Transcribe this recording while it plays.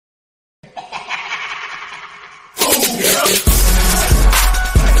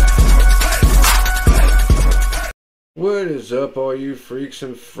is up, all you freaks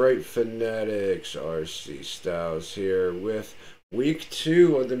and fright fanatics? Rc Stylez here with Week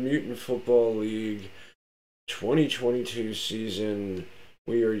 2 of the Mutant Football League 2022 season.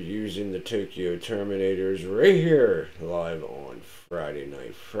 We are using the Tokyo Terminators right here, live on Friday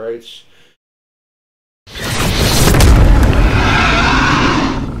Night Frights.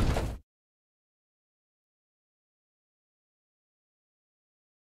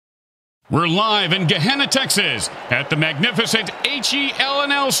 We're live in Gehenna, Texas, at the magnificent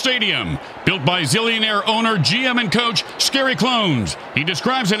HELNL Stadium, built by zillionaire owner, GM, and coach Scary Clones. He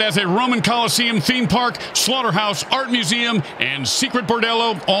describes it as a Roman Coliseum theme park, slaughterhouse, art museum, and secret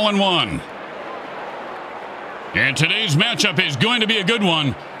bordello all in one. And today's matchup is going to be a good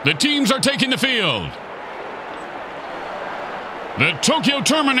one. The teams are taking the field. The Tokyo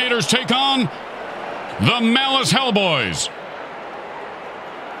Terminators take on the Malice Hellboys.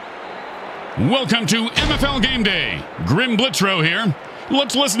 Welcome to MFL Game Day. Grim Blitzrow here.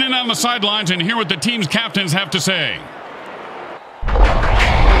 Let's listen in on the sidelines and hear what the team's captains have to say.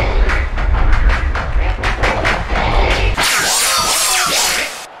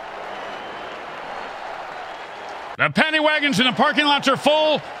 The paddy wagons in the parking lots are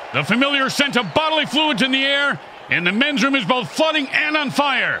full, the familiar scent of bodily fluids in the air, and the men's room is both flooding and on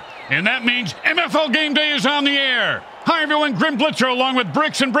fire. And that means MFL Game Day is on the air. Hi everyone, Grim Blitzer along with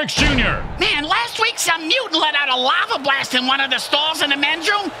Bricks and Bricks Jr. Man, last week some mutant let out a lava blast in one of the stalls in the men's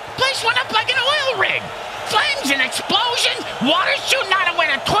room. Place went up like an oil rig. Flames and explosions, water shooting out of where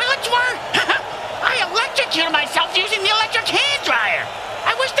the toilets were. I electrocuted myself using the electric hand dryer.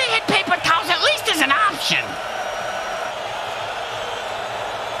 I wish they had paper towels at least as an option.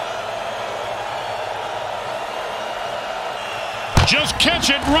 Just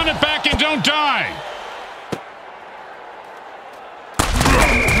catch it, run it back, and don't die.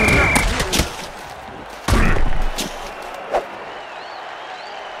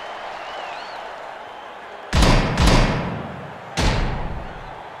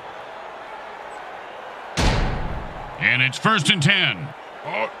 And it's 1st and 10.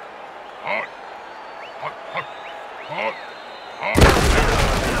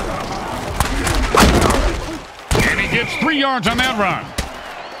 And he gets 3 yards on that run.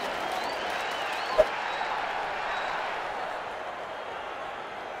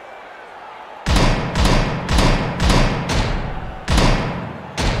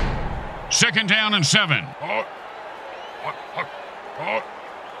 Second down and 7.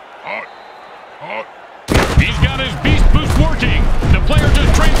 He's got his beast boost working. The player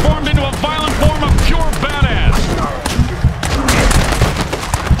just transformed into a violent form of pure badass.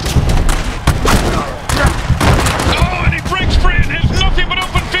 Oh, and he breaks free and has nothing but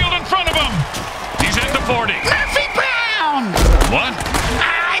open field in front of him. He's at the 40. Murphy Brown! What?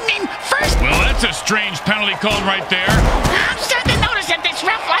 I mean, first... Well, that's a strange penalty called right there. I'm starting to notice that this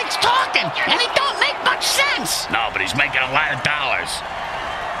ref likes talking, and it don't make much sense. No, but he's making a lot of dollars.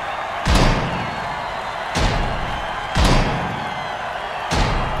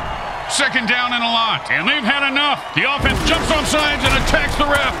 Second down and a lot, and they've had enough. The offense jumps on sides and attacks the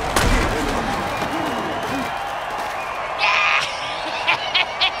ref.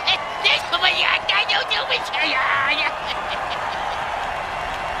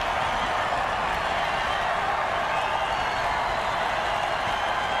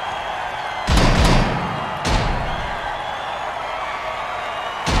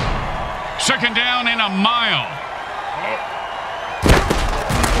 Second down and a mile.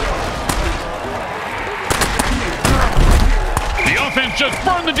 The offense just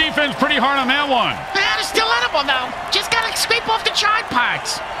burned the defense pretty hard on that one. It's still edible, though. Just gotta scrape off the charred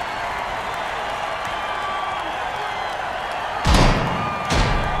parts.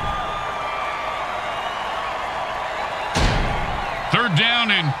 Third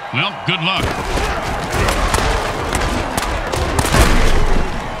down and, well, good luck.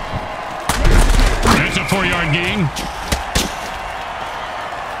 That's a 4-yard gain.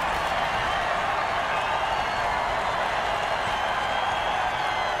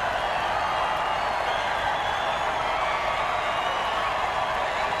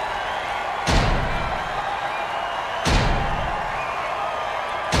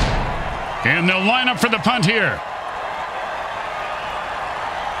 And they'll line up for the punt here.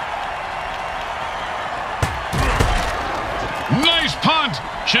 Nice punt.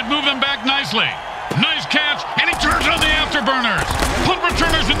 Should move him back nicely. Nice catch, and he turns on the afterburners. Punt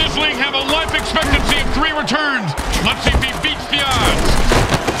returners in this league have a life expectancy of 3 returns. Let's see if he beats the odds.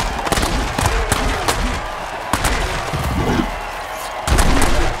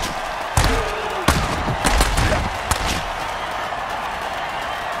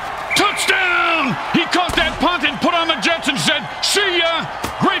 Touchdown! He caught that punt and put on the Jets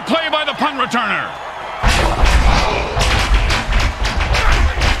returner.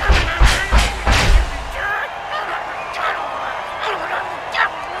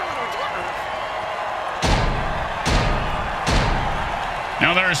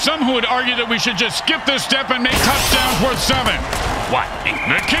 Now, there are some who would argue that we should just skip this step and make touchdowns worth 7. What?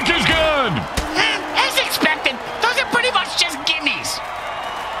 The kick is good. As expected, those are pretty much just gimmies.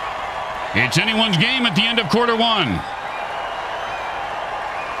 It's anyone's game at the end of quarter 1.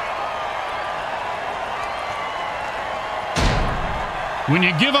 When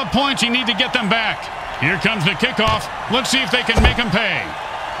you give up points, you need to get them back. Here comes the kickoff. Let's see if they can make them pay.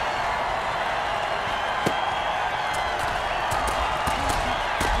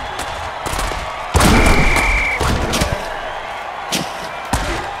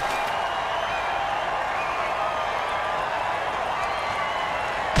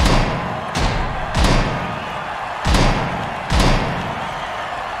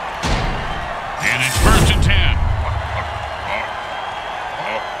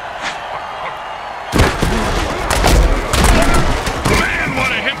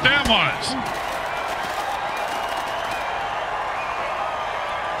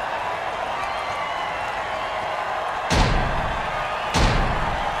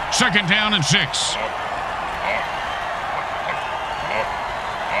 Second down and 6.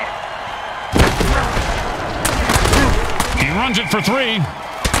 He runs it for 3.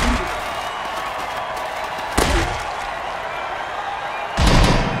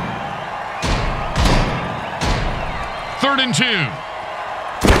 Third and 2.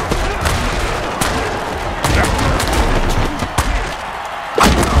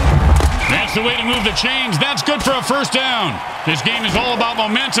 That's the way to move the chains. That's good for a first down. This game is all about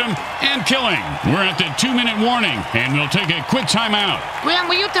momentum and killing. We're at the 2-minute warning, and we'll take a quick timeout. Graham,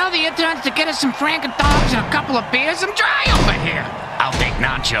 will you tell the interns to get us some Franken dogs and a couple of beers? I'm dry over here. I'll take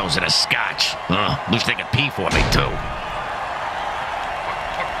nachos and a scotch. Wish they could pee for me, too.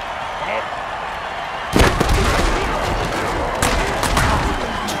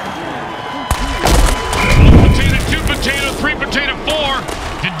 Potato, 2 potato, 3 potato, 4.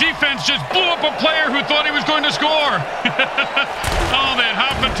 The defense just blew up a player who thought he was going to score. Oh, that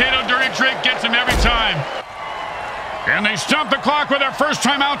hot potato dirty trick gets him every time. And they stop the clock with their first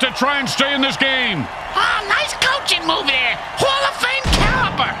timeout to try and stay in this game. Oh, nice coaching move there. Hall of Fame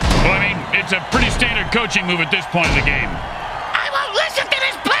caliber. Well, I mean, it's a pretty standard coaching move at this point of the game. I won't listen to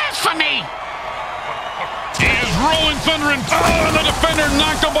this blasphemy. He is rolling thunder, and the defender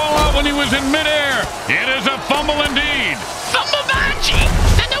knocked the ball out when he was in midair. It is a fumble indeed. Fumblebachi,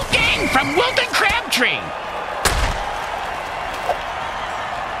 the new game from Wilton Crabtree.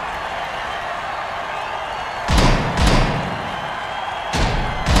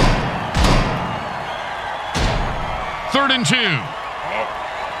 Third and 2.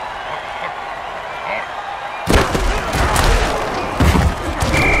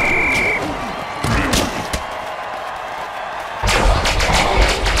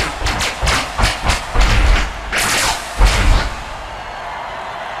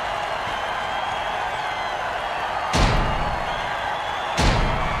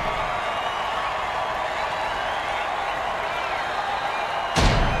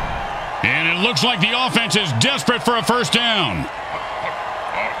 Looks like the offense is desperate for a first down.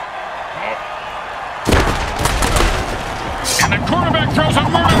 And the quarterback throws a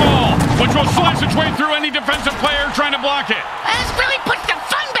murder ball, which will slice its way through any defensive player trying to block it. This really puts the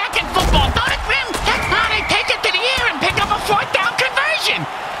fun back in football, don't it, Grim? That's how they take it to the air and pick up a 4th down conversion.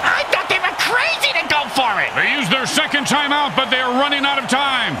 I thought they were crazy to go for it. They used their second timeout, but they are running out of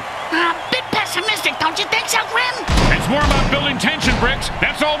time. A bit pessimistic, don't you think so, Grim? It's more about building tension, Bricks.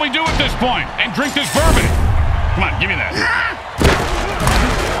 That's all we do at this point. And drink this bourbon. Come on, give me that.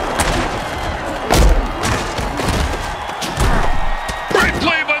 Great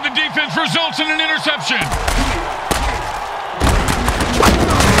play by the defense results in an interception.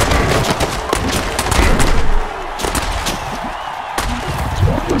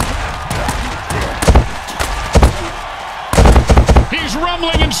 He's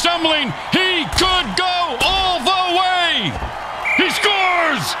rumbling and stumbling. He could go all the way. He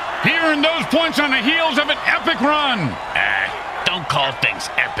scores! He earned those points on the heels of an epic run. Don't call things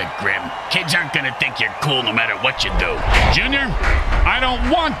epic, Grim. Kids aren't going to think you're cool no matter what you do. Junior, I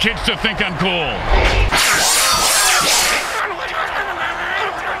don't want kids to think I'm cool.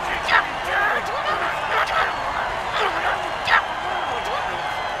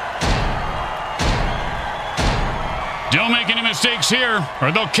 Don't make any mistakes here,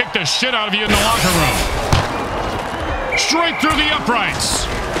 or they'll kick the shit out of you in the locker room. Straight through the uprights.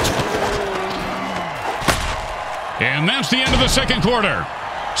 And that's the end of the second quarter.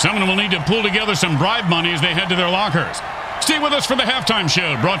 Someone will need to pull together some bribe money as they head to their lockers. Stay with us for the halftime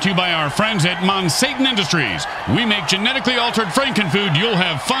show, brought to you by our friends at Monsatan Industries. We make genetically altered frankenfood you'll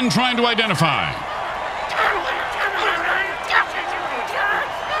have fun trying to identify.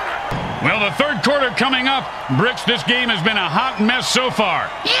 Well, the third quarter coming up. Bricks, this game has been a hot mess so far.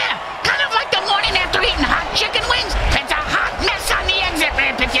 Yeah, kind of like the morning after eating hot chicken wings. It's a hot mess on the exit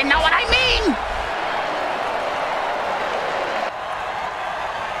ramp, if you know what I mean.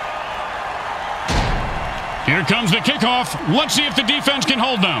 Here comes the kickoff. Let's see if the defense can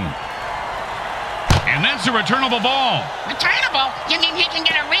hold them. And that's a returnable ball. Returnable? You mean he can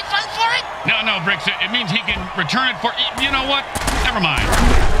get a refund for it? No, Bricks, it means he can return it for... You know what? Never mind.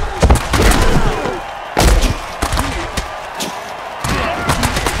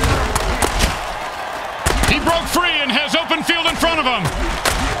 He broke free and has open field in front of him.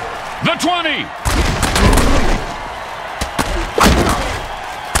 The 20.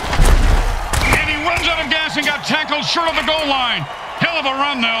 And he runs out of gas and got tackled short of the goal line. Hell of a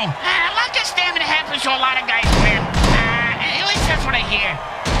run, though. Lack of stamina happens to a lot of guys, man. At least that's what I hear.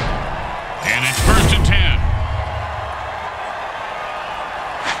 And it's 1st and 10.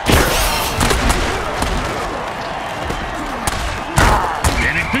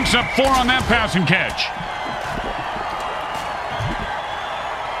 And he picks up 4 on that passing catch.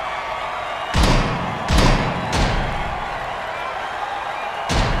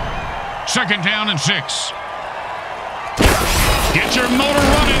 Second down and 6. Get your motor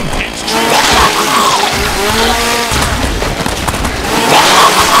running. It's true.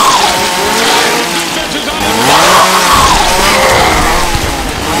 Defense is on it.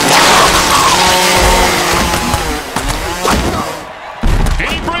 And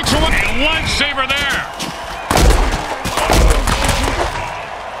he breaks away. A lifesaver there.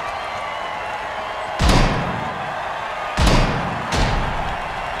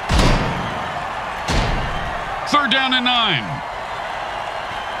 Third down and 9.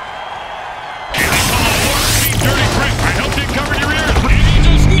 I hope you covered your ears. And he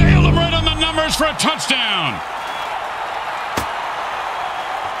just nailed him right on the numbers for a touchdown.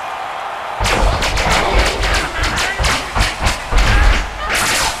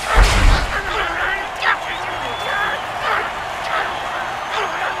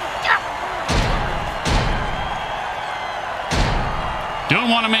 Don't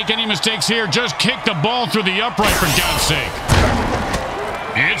want to make any mistakes here. Just kick the ball through the upright, for God's sake.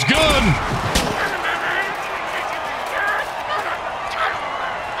 It's good.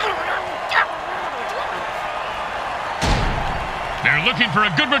 They're looking for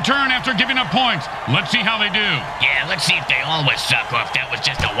a good return after giving up points. Let's see how they do. Yeah, let's see if they always suck or if that was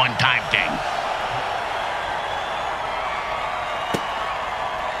just a one-time thing.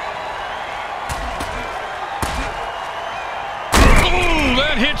 Ooh,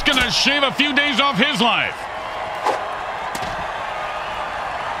 that hit's going to shave a few days off his life.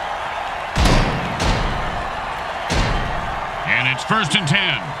 And it's 1st and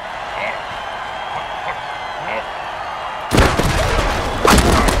 10.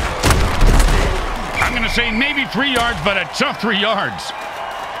 I'm going to say maybe 3 yards, but a tough 3 yards.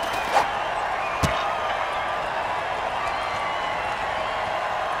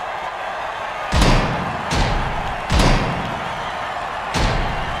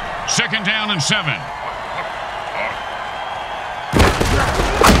 Second down and 7.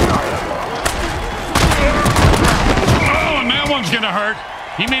 Oh, and that one's going to hurt.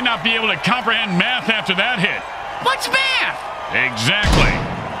 He may not be able to comprehend math after that hit. What's math? Exactly.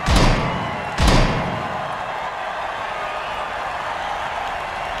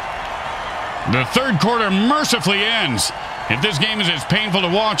 The third quarter mercifully ends. If this game is as painful to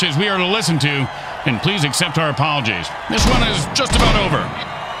watch as we are to listen to, then please accept our apologies. This one is just about over.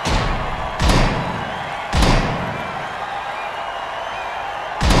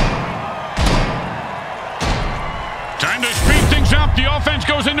 Time to speed things up. The offense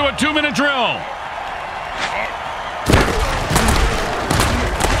goes into a 2-minute drill.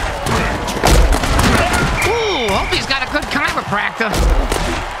 Ooh, hope he's got a good chiropractor.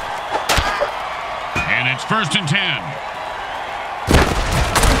 And it's 1st and 10.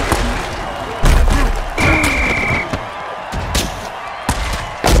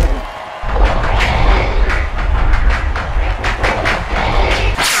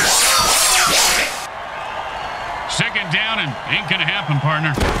 Second down and ain't gonna happen,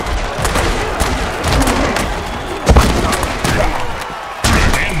 partner.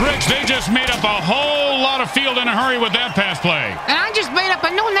 And Bricks, they just made up a whole lot of field in a hurry with that pass play. And I just made up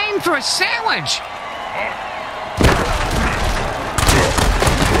a new name for a sandwich.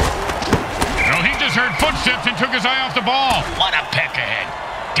 Well, he just heard footsteps and took his eye off the ball. What a peck ahead.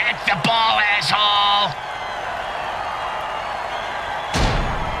 Get the ball, asshole!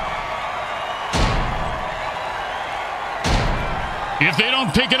 If they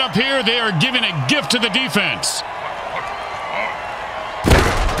don't pick it up here, they are giving a gift to the defense.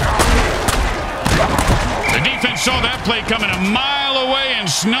 The defense saw that play coming a mile away and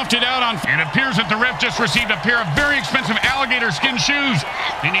snuffed it out on... It appears that the ref just received a pair of very expensive alligator skin shoes.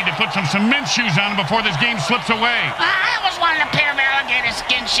 They need to put some cement shoes on before this game slips away. I always wanted a pair of alligator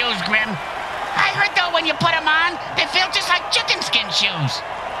skin shoes, Grim. I heard, though, when you put them on, they feel just like chicken skin shoes.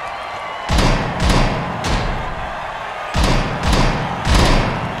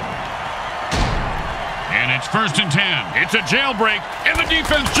 And it's 1st and 10. It's a jailbreak, and the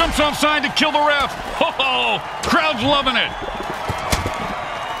defense jumps offside to kill the ref. Oh, crowd's loving it.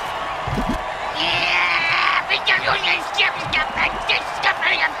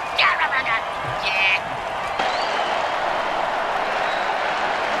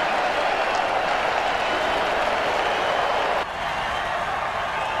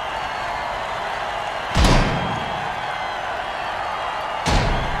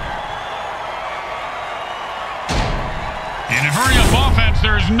 In a hurry-up offense,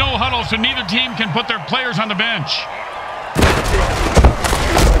 there is no huddle, so neither team can put their players on the bench.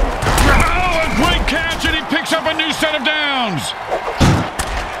 Oh, a great catch, and he picks up a new set of downs.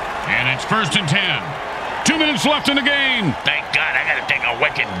 And it's 1st and 10. 2 minutes left in the game. Thank God, I gotta take a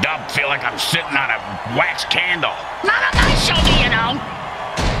wicked dump. Feel like I'm sitting on a wax candle. Not on my shoulder, you know.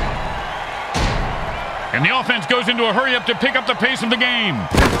 And the offense goes into a hurry-up to pick up the pace of the game.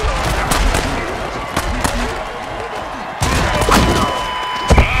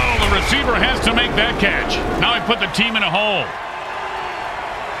 Oh, the receiver has to make that catch. Now he put the team in a hole.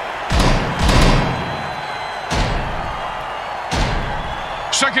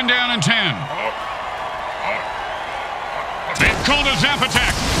 Second down and 10. They've called a zap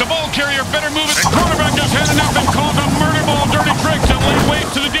attack. The ball carrier better move it. The quarterback just had enough and calls a murder ball dirty tricks and lays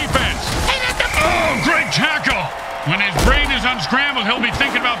waste to the defense. Oh, great tackle. When his brain is unscrambled, he'll be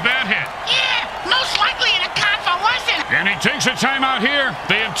thinking about that hit. Yeah, most likely in a convalescent. And he takes a timeout here.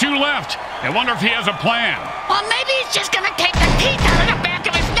 They have 2 left. I wonder if he has a plan. Well, maybe he's just going to take the teeth out of the back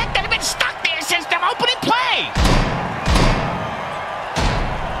of his neck that have been stuck there since the opening play.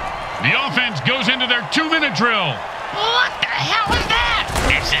 The offense goes into their 2-minute drill. What the hell is that?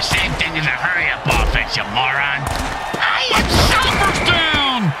 It's the same thing as a hurry-up offense, you moron. I am so... First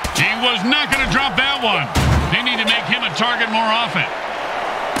down! He was not going to drop that one. They need to make him a target more often.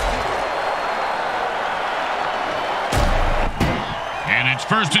 And it's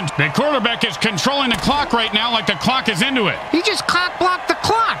 1st and... The quarterback is controlling the clock right now like the clock is into it. He just cock-blocked the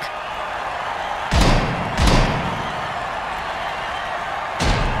clock.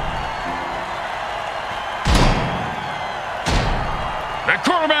 The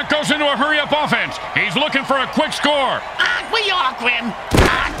quarterback goes into a hurry-up offense. He's looking for a quick score. Aren't we all, Grim?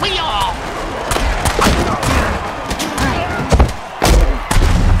 Aren't we all?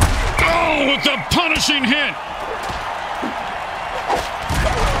 Oh, with the punishing hit.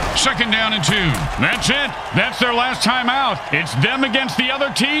 Second down and 2. That's it. That's their last time out. It's them against the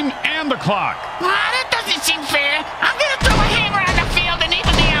other team and the clock. That doesn't seem fair. I'm going to throw a hammer on the field and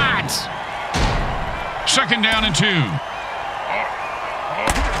even the odds. Second down and 2.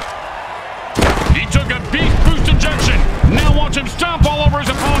 He took a beast boost injection. Now watch him stomp all over his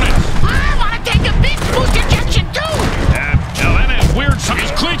opponents. I want to take a beast boost injection too. Now that is weird.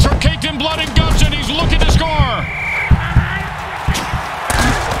 His cleats are caked in blood and guts, and he's looking to score.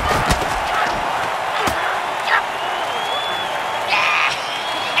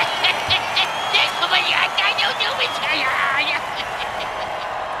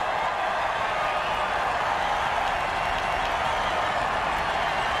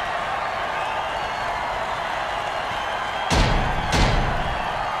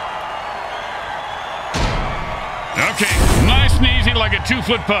 Okay, nice and easy like a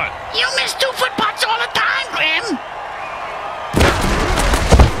 2-foot putt. You miss 2-foot putts all the time, Grim.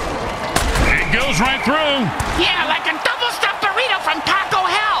 It goes right through. Yeah, like a double-stuffed burrito from Taco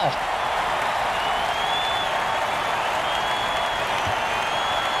Hell.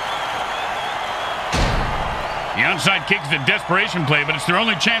 The onside kick is a desperation play, but it's their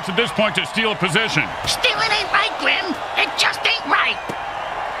only chance at this point to steal a possession. Stealing ain't right, Grim. It just ain't right.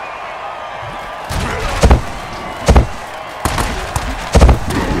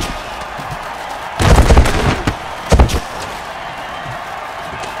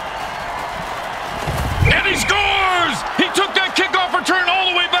 And he scores! He took that kickoff return all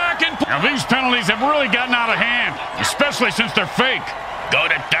the way back. And now these penalties have really gotten out of hand, especially since they're fake. Go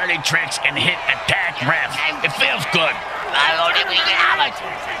to dirty tricks and hit attack ref. It feels good.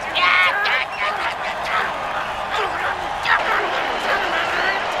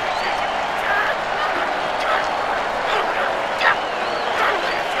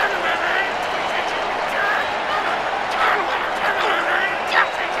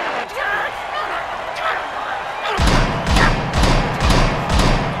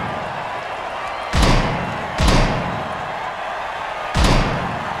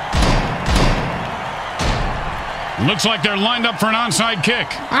 Looks like they're lined up for an onside kick.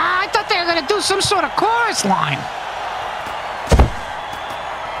 I thought they were going to do some sort of chorus line.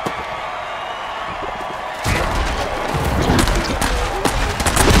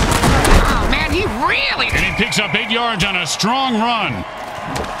 Oh, man, he really... And he picks up 8 yards on a strong run.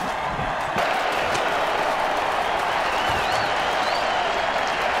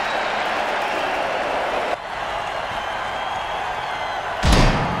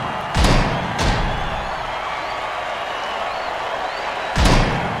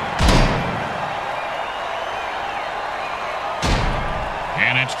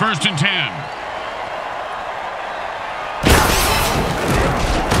 And it's 1st and 10.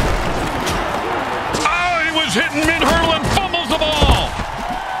 Oh, he was hitting mid-hurdle and fumbles the ball.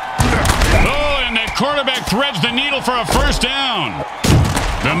 Oh, and the quarterback threads the needle for a 1st down.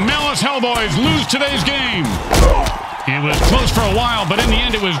 The Malice Hellboys lose today's game. It was close for a while, but in the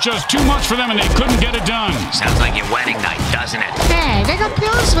end it was just too much for them and they couldn't get it done. Sounds like your wedding night, doesn't it? Hey, they got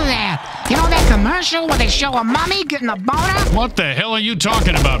pills for that. You know that commercial where they show a mummy getting a boner? What the hell are you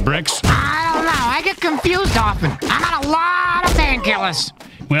talking about, Bricks? I don't know. I get confused often. I'm on a lot of painkillers.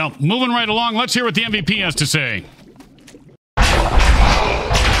 Well, moving right along, let's hear what the MVP has to say.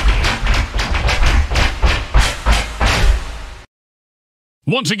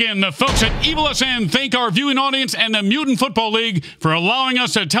 Once again, the folks at Evil SN thank our viewing audience and the Mutant Football League for allowing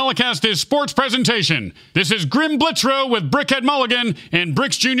us to telecast this sports presentation. This is Grim Blitzrow with Brickhead Mulligan and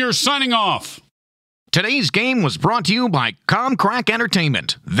Bricks Jr. signing off. Today's game was brought to you by Comcrack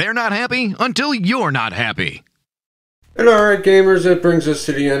Entertainment. They're not happy until you're not happy. And alright gamers, that brings us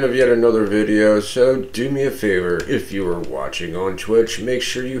to the end of yet another video, so do me a favor, if you are watching on Twitch, make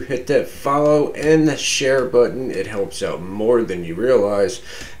sure you hit that follow and the share button. It helps out more than you realize.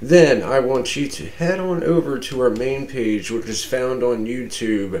 Then I want you to head on over to our main page, which is found on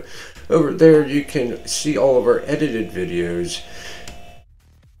YouTube. Over there you can see all of our edited videos.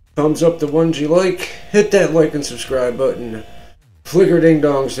 Thumbs up the ones you like, hit that like and subscribe button. Flicker ding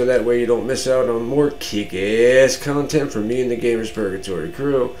dong so that way you don't miss out on more kick-ass content from me and the Gamers Purgatory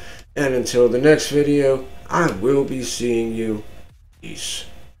crew. And until the next video, I will be seeing you. Peace.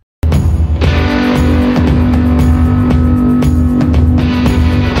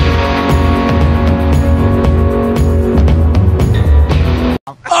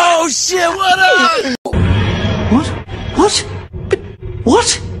 Oh shit, what up? What? What?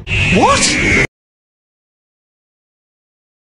 What? What?